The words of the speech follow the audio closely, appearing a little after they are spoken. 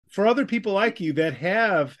for other people like you that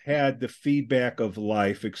have had the feedback of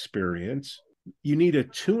life experience, you need a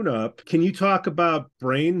tune up. Can you talk about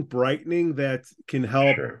brain brightening that can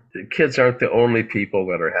help? Sure. The kids aren't the only people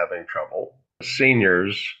that are having trouble.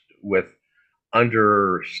 Seniors with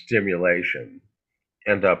understimulation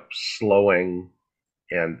end up slowing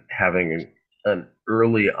and having an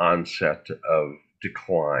early onset of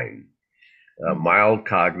decline, mild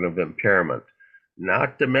cognitive impairment,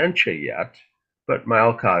 not dementia yet, but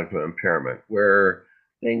mild cognitive impairment, where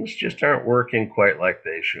things just aren't working quite like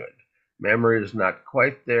they should. Memory is not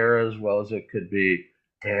quite there as well as it could be.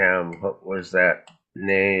 Damn, what was that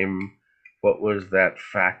name? What was that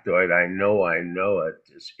factoid? I know it.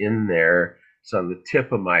 It's in there. It's on the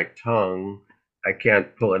tip of my tongue. I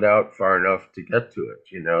can't pull it out far enough to get to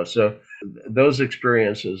it. So those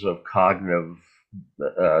experiences of cognitive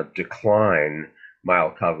decline,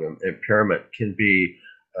 mild cognitive impairment, can be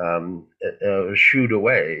shooed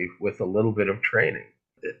away with a little bit of training.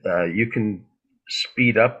 You can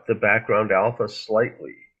speed up the background alpha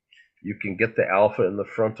slightly. You can get the alpha in the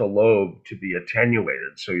frontal lobe to be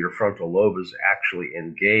attenuated, so your frontal lobe is actually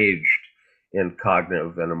engaged in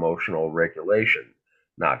cognitive and emotional regulation,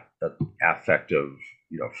 not affective,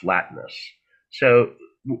 flatness. So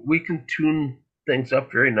we can tune things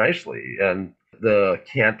up very nicely, and the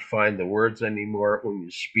can't find the words anymore when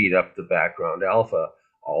you speed up the background alpha,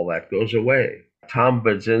 all that goes away. Tom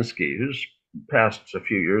Budzinski, who's passed a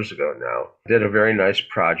few years ago now, did a very nice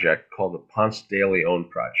project called the Ponce de Leon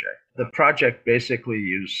Project. The project basically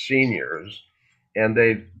used seniors, and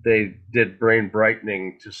they did brain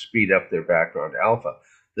brightening to speed up their background alpha.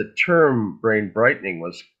 The term brain brightening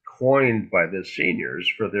was coined by the seniors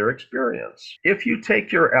for their experience. If you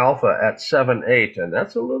take your alpha at 7, 8, and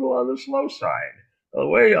that's a little on the slow side,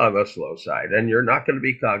 way on the slow side, and you're not going to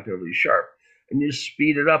be cognitively sharp, and you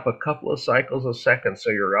speed it up a couple of cycles a second so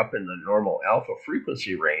you're up in the normal alpha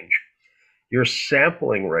frequency range, your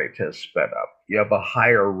sampling rate has sped up. You have a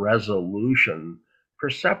higher resolution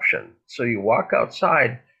perception. So you walk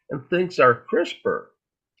outside and things are crisper.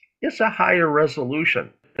 It's a higher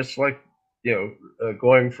resolution. It's like,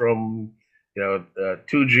 going from,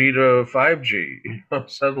 2G to 5G.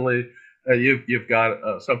 Suddenly you've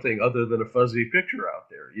got something other than a fuzzy picture out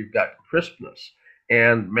there. You've got crispness,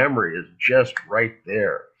 and memory is just right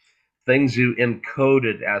there. Things you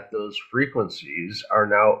encoded at those frequencies are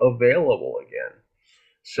now available again.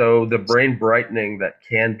 So the brain brightening that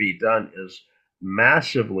can be done is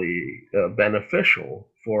massively beneficial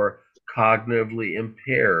for cognitively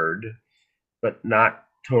impaired but not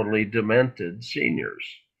totally demented seniors.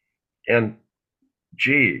 And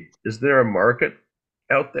gee, is there a market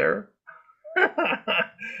out there?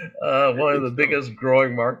 I One of think the so. biggest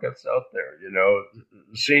growing markets out there,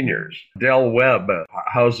 seniors. Del Webb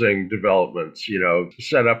Housing Developments,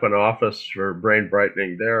 set up an office for brain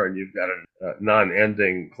brightening there, and you've got a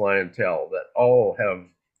non-ending clientele that all have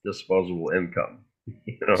disposable income.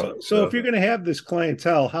 So if So you're going to have this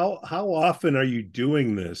clientele, how often are you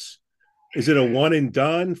doing this? Is it a one and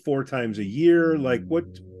done, 4 times a year? Like what?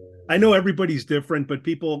 I know everybody's different, but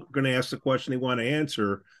people are going to ask the question they want to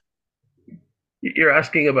answer. you're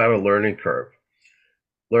asking about a learning curve.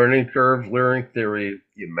 Learning curve, learning theory,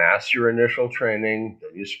 you mass your initial training,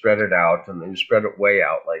 then you spread it out, and then you spread it way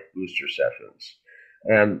out like booster sessions.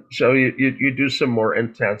 And so you do some more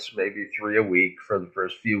intense, maybe 3 a week for the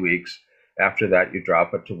first few weeks. After that, you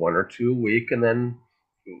drop it to 1 or 2 a week, and then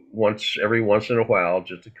every once in a while,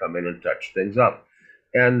 just to come in and touch things up.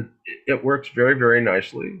 And it works very, very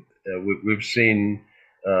nicely. We've seen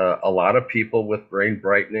a lot of people with brain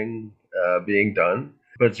brightening being done.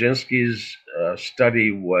 Budzinski's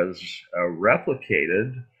study was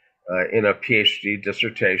replicated in a PhD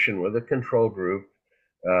dissertation with a control group.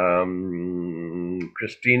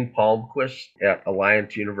 Christine Palmquist at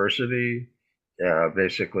Alliance University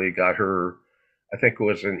basically got her, I think it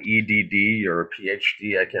was an EDD or a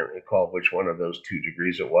PhD. I can't recall which one of those 2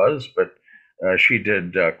 degrees it was, but she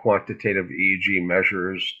did quantitative EEG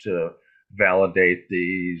measures to validate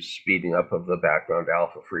the speeding up of the background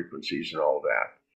alpha frequencies and all that.